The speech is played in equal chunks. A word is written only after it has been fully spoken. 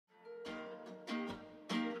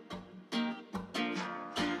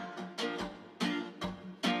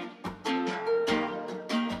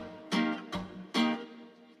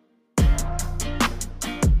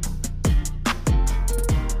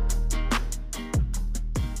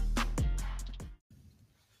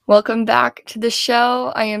Welcome back to the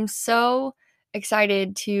show. I am so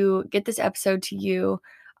excited to get this episode to you.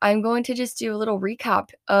 I'm going to just do a little recap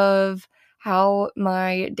of how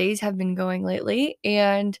my days have been going lately,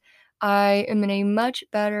 and I am in a much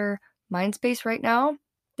better mind space right now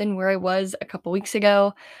than where I was a couple weeks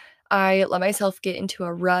ago. I let myself get into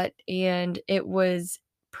a rut, and it was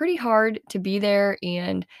pretty hard to be there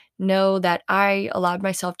and know that I allowed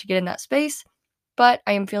myself to get in that space, but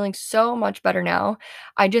I am feeling so much better now.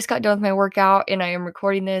 I just got done with my workout and I am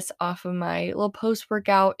recording this off of my little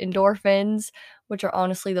post-workout endorphins, which are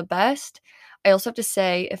honestly the best. I also have to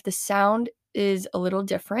say, if the sound is a little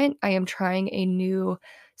different, I am trying a new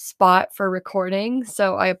spot for recording,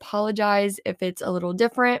 so I apologize if it's a little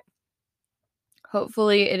different.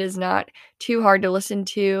 Hopefully, it is not too hard to listen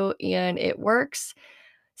to and it works.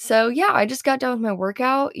 So, yeah, I just got done with my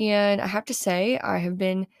workout, and I have to say, I have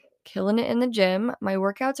been killing it in the gym. My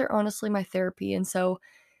workouts are honestly my therapy, and so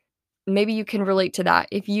maybe you can relate to that.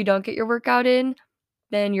 If you don't get your workout in,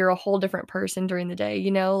 then you're a whole different person during the day,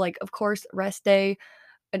 Like, of course, rest day,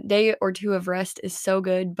 a day or two of rest is so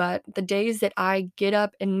good, but the days that I get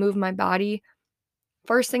up and move my body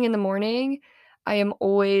first thing in the morning, I am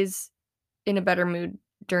always in a better mood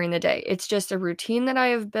during the day. It's just a routine that I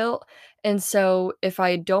have built, and so if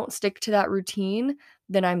I don't stick to that routine,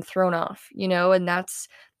 then I'm thrown off, and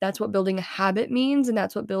that's what building a habit means, and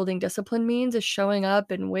that's what building discipline means, is showing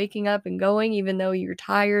up and waking up and going even though you're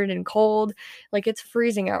tired and cold. Like, it's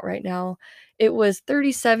freezing out right now. It was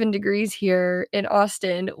 37 degrees here in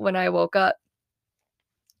Austin when I woke up,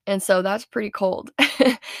 and so that's pretty cold.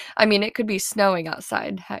 I mean, it could be snowing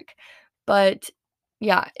outside, heck. But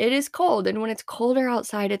yeah, it is cold. And when it's colder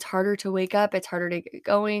outside, it's harder to wake up, it's harder to get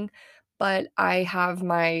going. But I have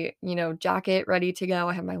my, jacket ready to go.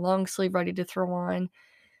 I have my long sleeve ready to throw on.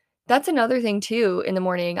 That's another thing too in the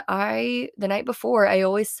morning. The night before, I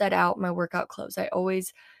always set out my workout clothes. I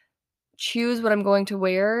always choose what I'm going to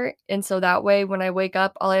wear. And so that way, when I wake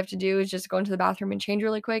up, all I have to do is just go into the bathroom and change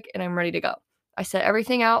really quick, and I'm ready to go. I set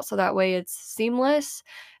everything out so that way it's seamless.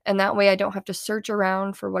 And that way I don't have to search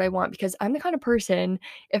around for what I want, because I'm the kind of person,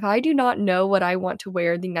 if I do not know what I want to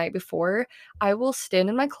wear the night before, I will stand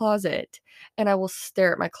in my closet and I will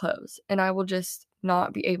stare at my clothes and I will just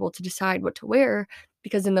not be able to decide what to wear,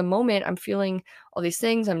 because in the moment I'm feeling all these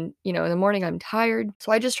things. In the morning I'm tired.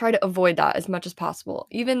 So I just try to avoid that as much as possible.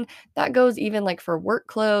 Even that goes even like for work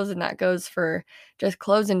clothes, and that goes for just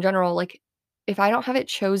clothes in general. Like, if I don't have it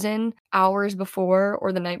chosen hours before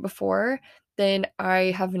or the night before, then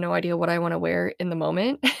I have no idea what I want to wear in the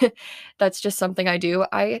moment. That's just something I do.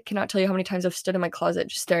 I cannot tell you how many times I've stood in my closet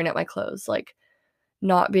just staring at my clothes, like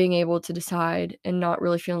not being able to decide and not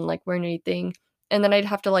really feeling like wearing anything. And then I'd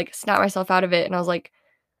have to like snap myself out of it. And I was like,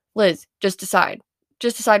 Liz, just decide.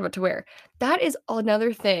 Just decide what to wear. That is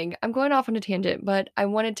another thing. I'm going off on a tangent, but I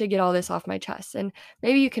wanted to get all this off my chest. And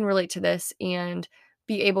maybe you can relate to this and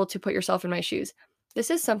be able to put yourself in my shoes.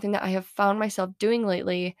 This is something that I have found myself doing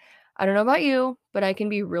lately. I don't know about you, but I can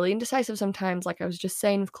be really indecisive sometimes, like I was just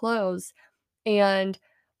saying with clothes. And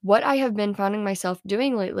what I have been finding myself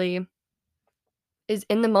doing lately is,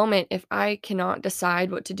 in the moment, if I cannot decide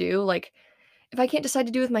what to do, like if I can't decide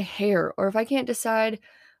to do with my hair, or if I can't decide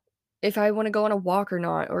if I want to go on a walk or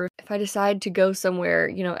not, or if I decide to go somewhere,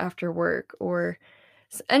 after work, or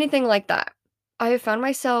anything like that, I have found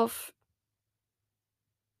myself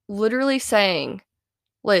literally saying,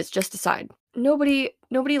 Liz, just decide. Nobody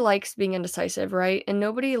likes being indecisive, right? And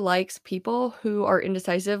nobody likes people who are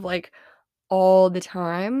indecisive like all the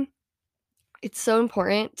time. It's so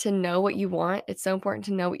important to know what you want. It's so important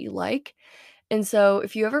to know what you like. And so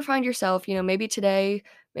if you ever find yourself, maybe today,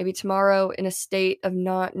 maybe tomorrow, in a state of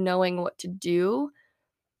not knowing what to do,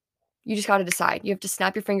 you just got to decide. You have to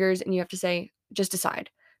snap your fingers and you have to say, just decide.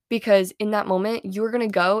 Because in that moment, you're going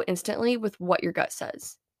to go instantly with what your gut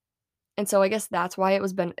says. And so I guess that's why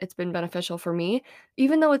it's been beneficial for me.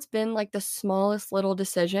 Even though it's been like the smallest little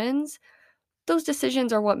decisions, those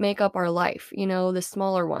decisions are what make up our life, the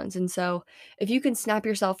smaller ones. And so if you can snap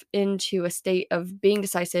yourself into a state of being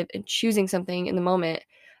decisive and choosing something in the moment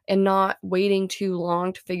and not waiting too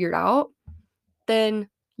long to figure it out, then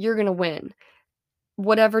you're going to win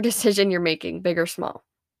whatever decision you're making, big or small.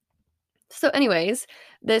 So anyways,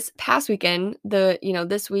 this past weekend,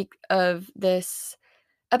 this week of this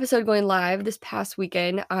episode going live, this past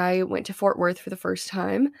weekend, I went to Fort Worth for the first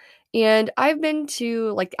time. And I've been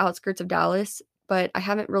to like the outskirts of Dallas, but I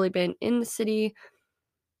haven't really been in the city.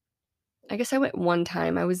 I guess I went one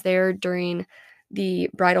time. I was there during the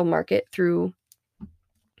bridal market through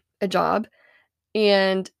a job.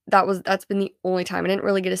 And that's been the only time. I didn't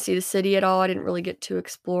really get to see the city at all. I didn't really get to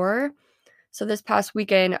explore. So this past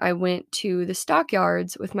weekend, I went to the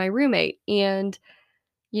Stockyards with my roommate. And,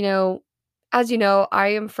 you know, as you know, I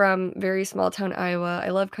am from very small town Iowa. I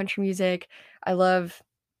love country music. I love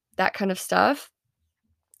that kind of stuff.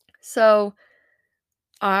 So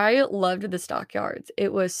I loved the Stockyards.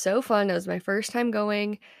 It was so fun. It was my first time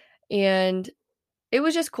going, and it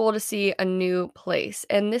was just cool to see a new place.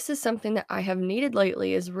 And this is something that I have needed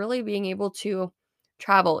lately, is really being able to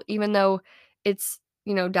travel, even though it's,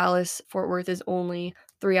 Dallas Fort Worth is only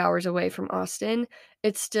 3 hours away from Austin.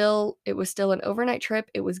 It was still an overnight trip.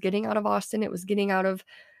 It was getting out of Austin. It was getting out of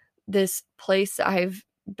this place I've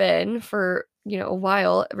been for, a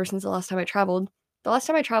while, ever since the last time I traveled. The last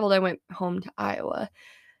time I traveled, I went home to Iowa,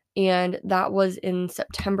 and that was in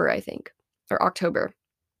September, I think, or October.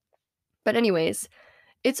 But anyways,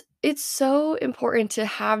 it's so important to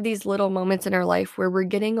have these little moments in our life where we're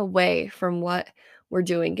getting away from what we're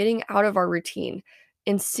doing, getting out of our routine,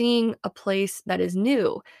 and seeing a place that is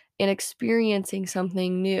new and experiencing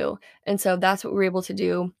something new. And so that's what we're able to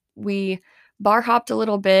do. We bar hopped a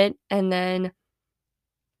little bit, and then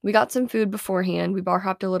we got some food beforehand. We bar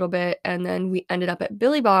hopped a little bit, and then we ended up at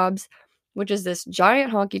Billy Bob's, which is this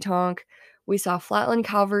giant honky tonk. We saw Flatland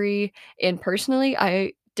Cavalry, and personally,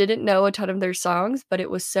 I didn't know a ton of their songs, but it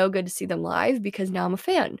was so good to see them live because now I'm a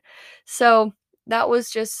fan. So that was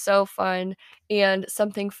just so fun. And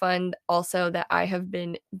something fun also that I have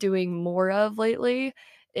been doing more of lately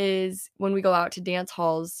is when we go out to dance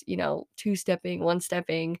halls, two-stepping,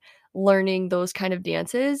 one-stepping, learning those kind of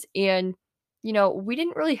dances. And we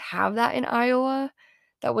didn't really have that in Iowa.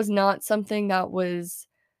 That was not something that was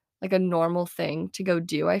like a normal thing to go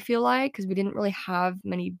do, I feel like, because we didn't really have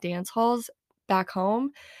many dance halls back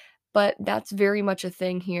home. But that's very much a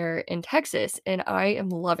thing here in Texas, and I am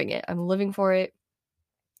loving it. I'm living for it.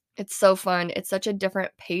 It's so fun. It's such a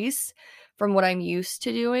different pace from what I'm used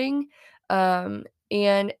to doing.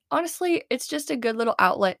 And honestly, it's just a good little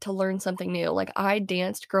outlet to learn something new. Like, I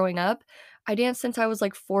danced growing up. I danced since I was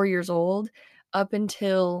like 4 years old up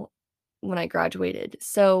until when I graduated.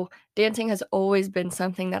 So, dancing has always been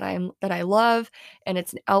something that I love, and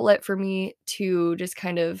it's an outlet for me to just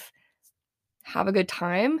kind of have a good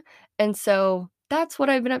time. And so that's what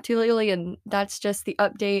I've been up to lately, and that's just the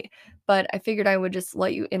update. But I figured I would just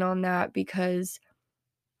let you in on that because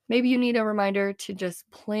maybe you need a reminder to just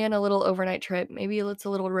plan a little overnight trip. Maybe it's a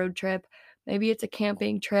little road trip. Maybe it's a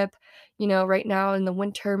camping trip. Right now in the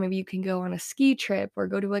winter, maybe you can go on a ski trip or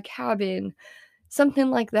go to a cabin, something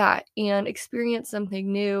like that, and experience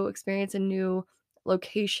something new, experience a new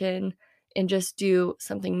location, and just do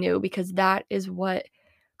something new, because that is what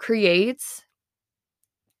creates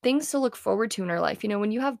things to look forward to in our life.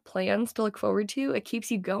 When you have plans to look forward to, it keeps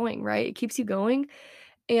you going, right? It keeps you going,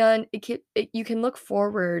 and you can look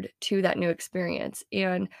forward to that new experience.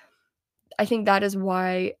 And I think that is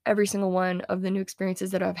why every single one of the new experiences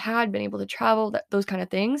that I've had, been able to travel, those kind of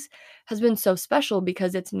things, has been so special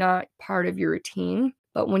because it's not part of your routine.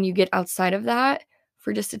 But when you get outside of that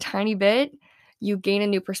for just a tiny bit, you gain a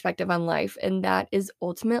new perspective on life, and that is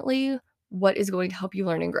ultimately what is going to help you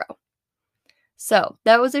learn and grow. So,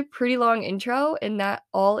 that was a pretty long intro, and that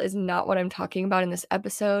all is not what I'm talking about in this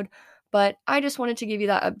episode, but I just wanted to give you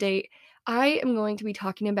that update. I am going to be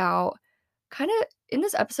talking about in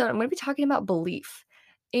this episode, I'm going to be talking about belief.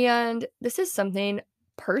 And this is something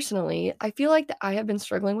personally I feel like that I have been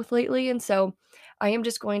struggling with lately, and so I am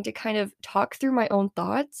just going to kind of talk through my own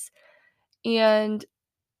thoughts and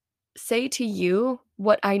say to you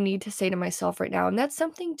what I need to say to myself right now. And that's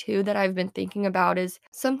something too that I've been thinking about, is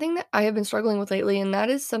something that I have been struggling with lately. And that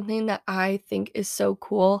is something that I think is so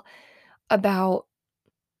cool about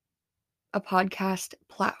a podcast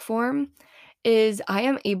platform, is I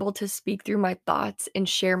am able to speak through my thoughts and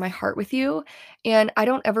share my heart with you. And I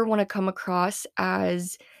don't ever want to come across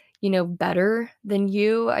as, better than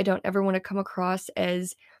you. I don't ever want to come across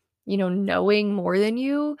as, knowing more than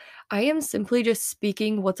you. I am simply just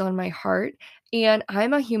speaking what's on my heart. And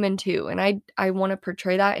I'm a human too. And I want to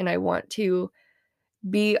portray that, and I want to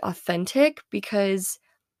be authentic, because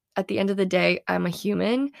at the end of the day, I'm a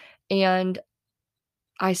human, and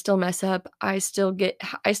I still mess up. I still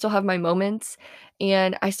have my moments,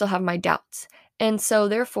 and I still have my doubts. And so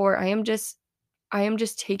therefore, I am just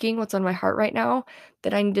taking what's on my heart right now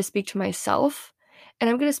that I need to speak to myself, and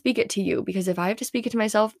I'm going to speak it to you, because if I have to speak it to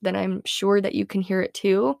myself, then I'm sure that you can hear it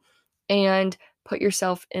too, and put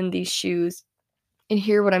yourself in these shoes and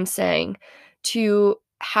hear what I'm saying, to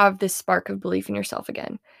have this spark of belief in yourself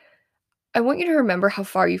again. I want you to remember how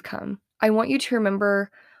far you've come. I want you to remember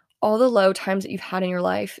all the low times that you've had in your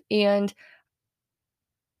life and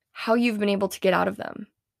how you've been able to get out of them.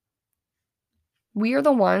 We are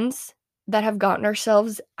the ones that have gotten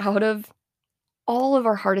ourselves out of all of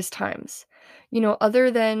our hardest times.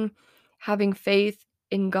 Other than having faith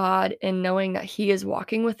in God and knowing that He is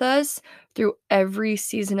walking with us through every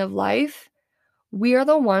season of life, we are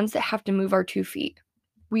the ones that have to move our 2 feet.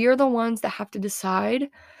 We are the ones that have to decide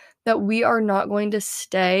that we are not going to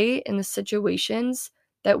stay in the situations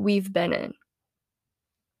that we've been in.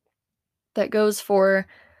 That goes for,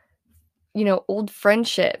 old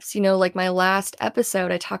friendships. Like my last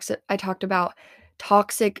episode, I talked about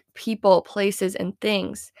toxic people, places, and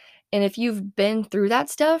things. And if you've been through that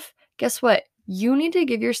stuff, guess what? You need to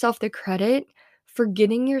give yourself the credit for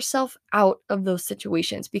getting yourself out of those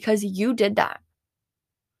situations because you did that.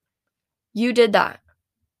 You did that.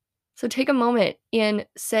 So take a moment and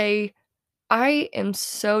say, I am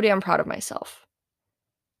so damn proud of myself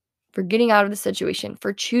for getting out of the situation,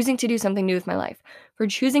 for choosing to do something new with my life, for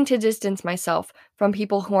choosing to distance myself from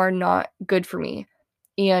people who are not good for me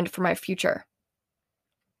and for my future.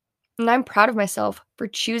 And I'm proud of myself for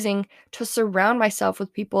choosing to surround myself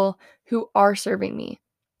with people who are serving me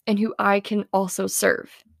and who I can also serve.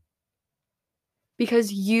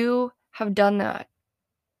 Because you have done that.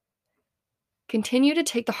 Continue to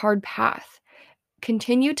take the hard path.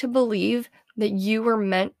 Continue to believe that you were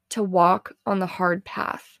meant to walk on the hard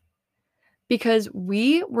path. Because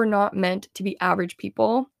we were not meant to be average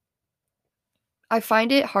people. I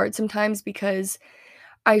find it hard sometimes because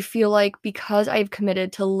I feel like because I've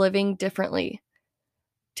committed to living differently,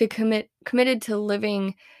 committed to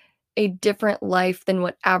living a different life than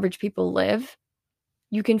what average people live,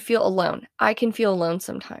 you can feel alone. I can feel alone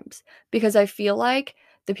sometimes because I feel like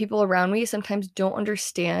the people around me sometimes don't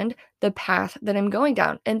understand the path that I'm going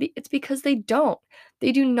down. And it's because they don't.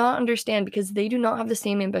 They do not understand because they do not have the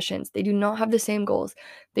same ambitions. They do not have the same goals.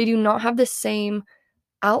 They do not have the same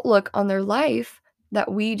outlook on their life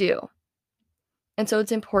that we do. And so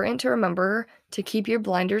it's important to remember to keep your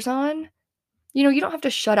blinders on. You don't have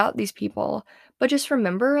to shut out these people, but just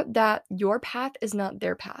remember that your path is not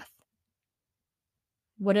their path.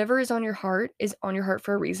 Whatever is on your heart is on your heart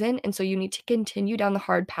for a reason. And so you need to continue down the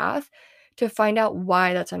hard path to find out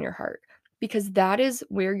why that's on your heart, because that is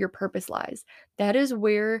where your purpose lies. That is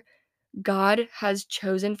where God has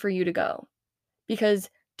chosen for you to go.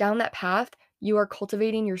 Because down that path, you are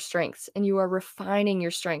cultivating your strengths and you are refining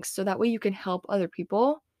your strengths so that way you can help other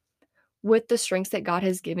people with the strengths that God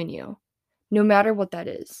has given you, no matter what that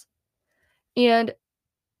is. And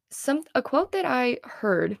a quote that I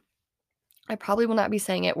heard, I probably will not be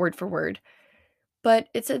saying it word for word, but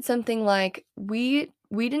it said something like, we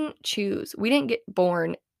didn't choose, we didn't get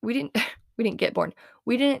born, we didn't we didn't get born.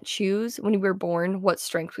 We didn't choose when we were born what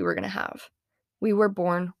strengths we were going to have. We were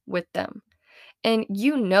born with them. And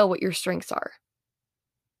you know what your strengths are.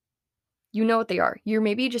 You know what they are. You're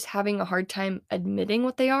maybe just having a hard time admitting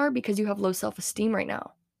what they are because you have low self-esteem right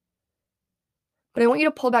now. But I want you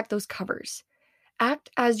to pull back those covers. Act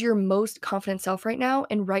as your most confident self right now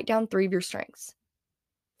and write down 3 of your strengths.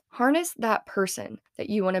 Harness that person that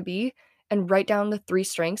you want to be and write down the 3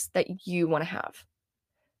 strengths that you want to have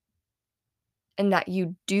and that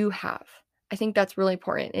you do have. I think that's really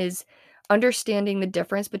important, is understanding the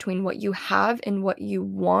difference between what you have and what you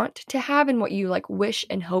want to have and what you wish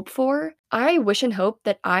and hope for. I wish and hope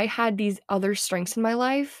that I had these other strengths in my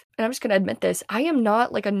life. And I'm just going to admit this. I am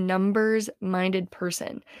not a numbers-minded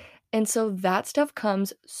person. And so that stuff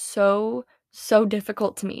comes so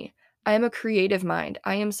difficult to me. I am a creative mind.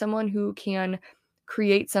 I am someone who can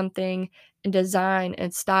create something and design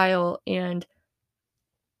and style and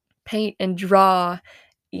paint and draw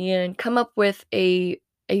and come up with a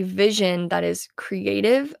vision that is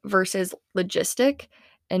creative versus logistic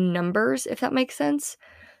and numbers, if that makes sense.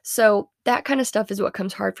 So that kind of stuff is what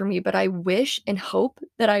comes hard for me, but I wish and hope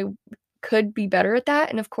that I could be better at that.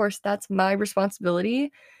 And of course, that's my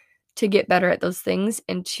responsibility to get better at those things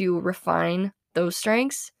and to refine those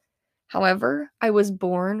strengths. However, I was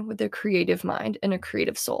born with a creative mind and a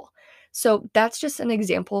creative soul. So that's just an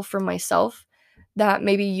example from myself that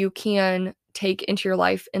maybe you can take into your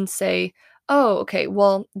life and say, oh, okay,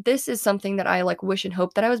 well, this is something that I wish and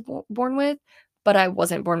hope that I was born with, but I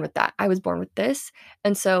wasn't born with that. I was born with this.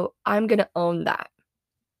 And so I'm going to own that.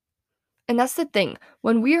 And that's the thing.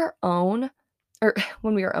 When we own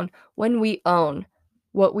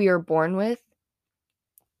what we are born with,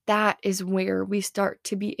 that is where we start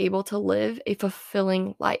to be able to live a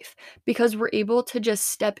fulfilling life because we're able to just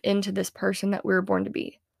step into this person that we were born to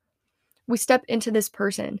be. We step into this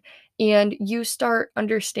person and you start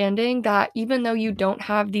understanding that even though you don't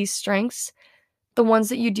have these strengths, the ones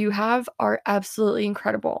that you do have are absolutely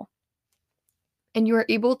incredible. And you are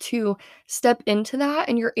able to step into that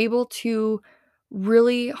and you're able to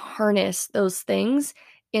really harness those things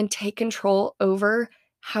and take control over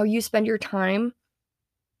how you spend your time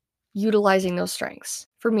utilizing those strengths.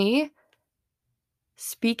 For me,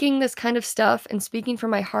 speaking this kind of stuff and speaking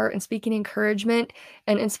from my heart and speaking encouragement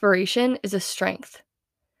and inspiration is a strength.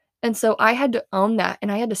 And so I had to own that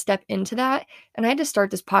and I had to step into that and I had to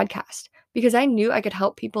start this podcast because I knew I could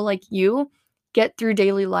help people like you get through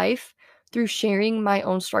daily life through sharing my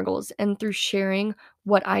own struggles and through sharing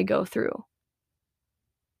what I go through.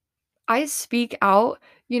 I speak out,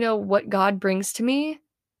 what God brings to me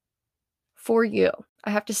for you.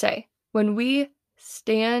 I have to say, when we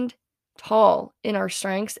stand tall in our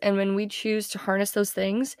strengths and when we choose to harness those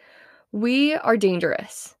things, we are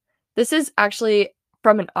dangerous. This is actually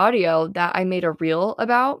from an audio that I made a reel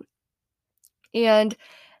about, and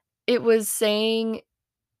it was saying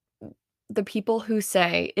the people who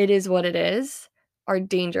say it is what it is are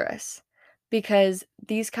dangerous because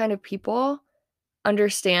these kind of people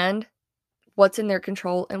understand what's in their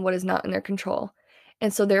control and what is not in their control.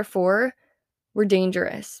 And so therefore, we're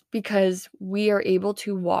dangerous because we are able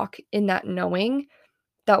to walk in that knowing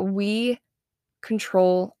that we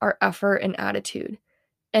control our effort and attitude.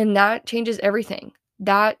 And that changes everything.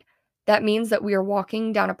 That means that we are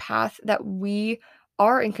walking down a path that we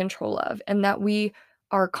are in control of and that we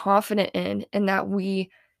are confident in and that we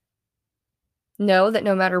know that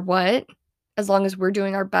no matter what, as long as we're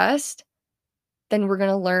doing our best, then we're going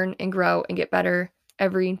to learn and grow and get better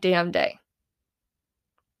every damn day.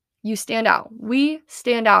 You stand out. We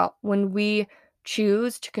stand out when we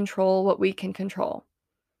choose to control what we can control.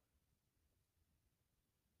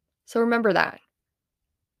 So remember that.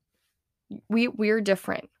 We're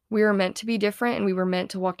different. We are meant to be different and we were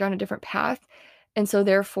meant to walk down a different path. And so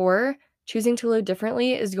therefore, choosing to live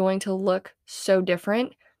differently is going to look so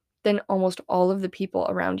different than almost all of the people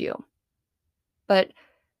around you. But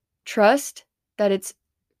trust that it's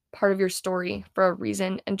part of your story for a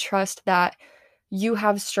reason and trust that you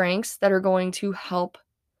have strengths that are going to help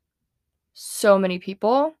so many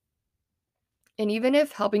people. And even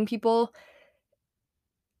if helping people,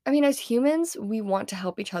 as humans, we want to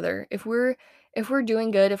help each other. If we're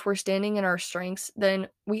doing good, if we're standing in our strengths, then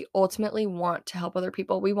we ultimately want to help other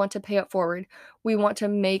people. We want to pay it forward. We want to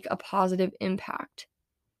make a positive impact.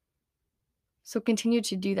 So continue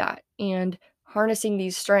to do that. And harnessing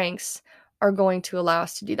these strengths are going to allow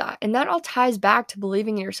us to do that. And that all ties back to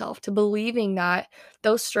believing in yourself, to believing that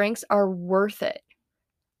those strengths are worth it,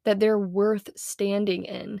 that they're worth standing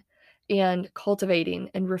in and cultivating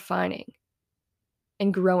and refining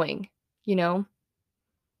and growing,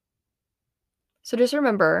 So just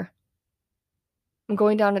remember, I'm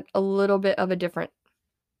going down a little bit of a different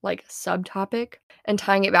subtopic and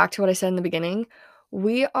tying it back to what I said in the beginning.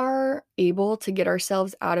 We are able to get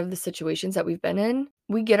ourselves out of the situations that we've been in.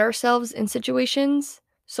 We get ourselves in situations,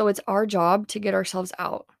 so it's our job to get ourselves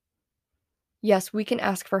out. Yes, we can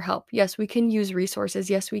ask for help. Yes, we can use resources.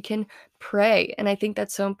 Yes, we can pray. And I think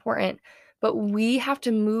that's so important. But we have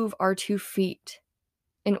to move our 2 feet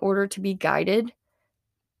in order to be guided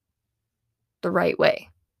the right way.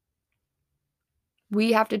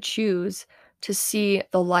 We have to choose to see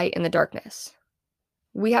the light in the darkness.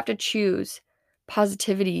 We have to choose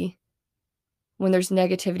positivity when there's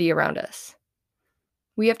negativity around us.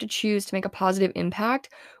 We have to choose to make a positive impact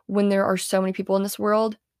when there are so many people in this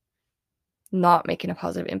world not making a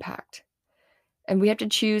positive impact. And we have to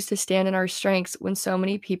choose to stand in our strengths when so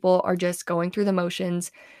many people are just going through the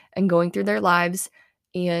motions and going through their lives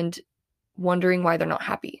and wondering why they're not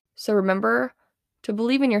happy. So remember to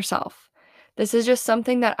believe in yourself. This is just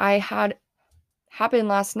something that I had happen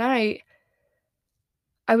last night.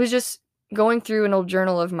 I was just going through an old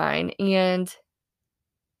journal of mine, and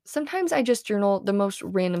sometimes I just journal the most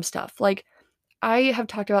random stuff. Like, I have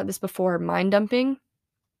talked about this before, mind dumping.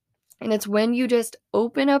 And it's when you just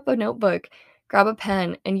open up a notebook, grab a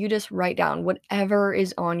pen, and you just write down whatever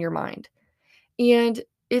is on your mind. And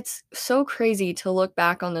it's so crazy to look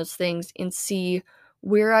back on those things and see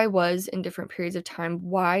where I was in different periods of time,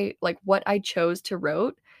 why, what I chose to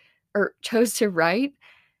write.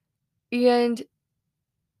 And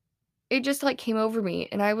it just came over me.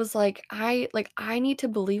 And I was I need to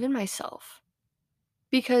believe in myself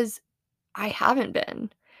because I haven't been,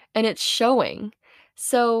 and it's showing.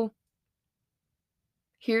 So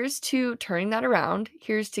here's to turning that around.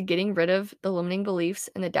 Here's to getting rid of the limiting beliefs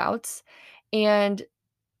and the doubts. And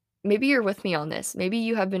maybe you're with me on this. Maybe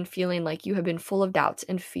you have been feeling like you have been full of doubts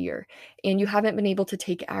and fear, and you haven't been able to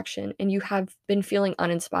take action, and you have been feeling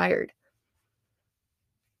uninspired.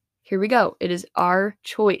 Here we go. It is our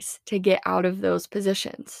choice to get out of those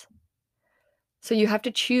positions. So you have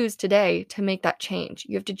to choose today to make that change.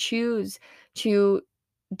 You have to choose to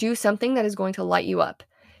do something that is going to light you up.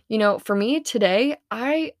 For me today,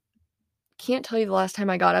 I can't tell you the last time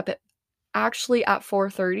I got up at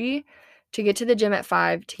 4:30 to get to the gym at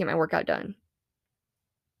 5 to get my workout done.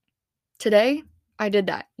 Today, I did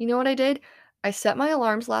that. You know what I did? I set my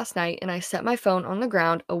alarms last night and I set my phone on the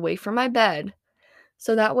ground away from my bed.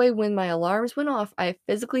 So that way, when my alarms went off, I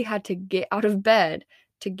physically had to get out of bed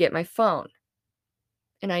to get my phone.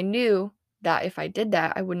 And I knew that if I did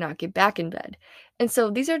that, I would not get back in bed. And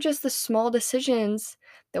so these are just the small decisions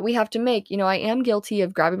that we have to make. I am guilty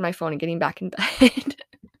of grabbing my phone and getting back in bed.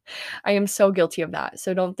 I am so guilty of that.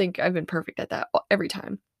 So don't think I've been perfect at that every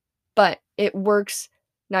time. But it works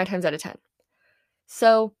 9 times out of 10.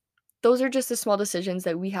 So those are just the small decisions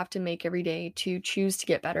that we have to make every day to choose to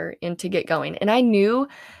get better and to get going. And I knew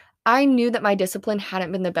that my discipline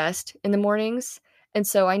hadn't been the best in the mornings. And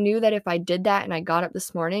so I knew that if I did that and I got up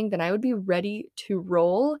this morning, then I would be ready to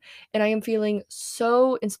roll. And I am feeling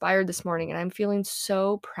so inspired this morning and I'm feeling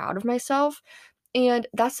so proud of myself. And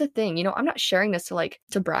that's the thing, I'm not sharing this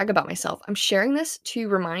to brag about myself. I'm sharing this to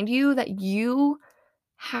remind you that you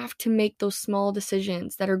have to make those small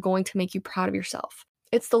decisions that are going to make you proud of yourself.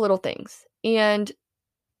 It's the little things. And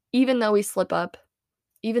even though we slip up,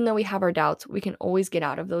 even though we have our doubts, we can always get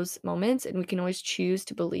out of those moments and we can always choose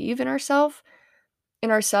to believe in ourselves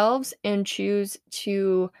and choose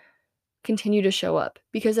to continue to show up,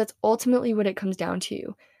 because that's ultimately what it comes down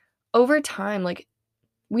to. Over time,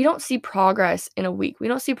 we don't see progress in a week. We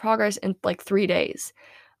don't see progress in 3 days.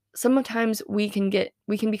 Sometimes we can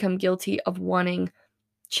become guilty of wanting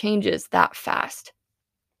changes that fast.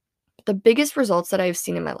 The biggest results that I've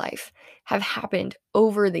seen in my life have happened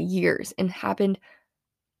over the years and happened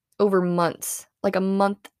over months, like a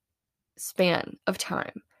month span of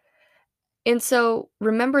time. And so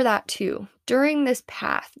remember that too. During this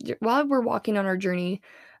path, while we're walking on our journey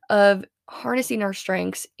of harnessing our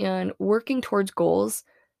strengths and working towards goals,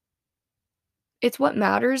 it's what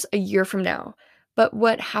matters a year from now. But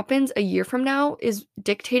what happens a year from now is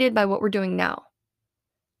dictated by what we're doing now.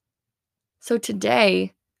 So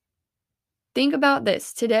today, think about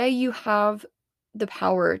this. Today, you have the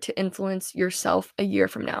power to influence yourself a year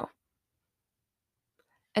from now.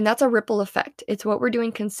 And that's a ripple effect. It's what we're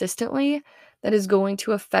doing consistently that is going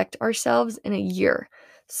to affect ourselves in a year.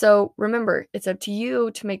 So remember, it's up to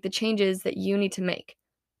you to make the changes that you need to make.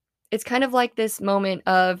 It's kind of like this moment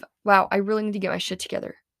of, wow, I really need to get my shit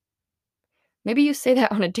together. Maybe you say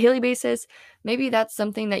that on a daily basis. Maybe that's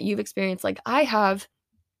something that you've experienced like I have,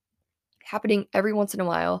 happening every once in a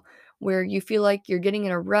while, where you feel like you're getting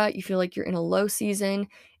in a rut, you feel like you're in a low season,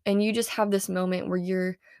 and you just have this moment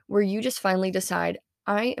where you just finally decide,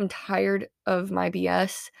 I am tired of my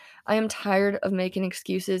BS. I am tired of making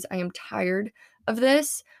excuses. I am tired of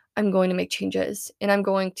this. I'm going to make changes and I'm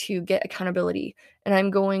going to get accountability and I'm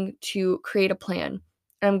going to create a plan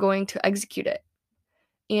and I'm going to execute it.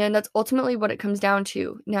 And that's ultimately what it comes down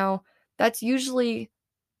to. Now, that's usually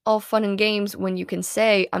all fun and games when you can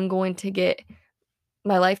say, I'm going to get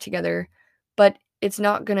my life together, but it's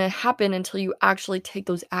not going to happen until you actually take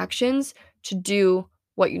those actions to do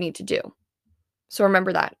what you need to do. So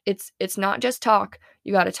remember that. It's not just talk.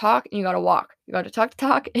 You got to talk and you got to walk. You got to talk the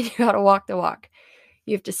talk and you got to walk the walk.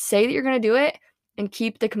 You have to say that you're going to do it and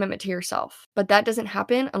keep the commitment to yourself. But that doesn't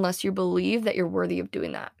happen unless you believe that you're worthy of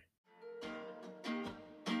doing that.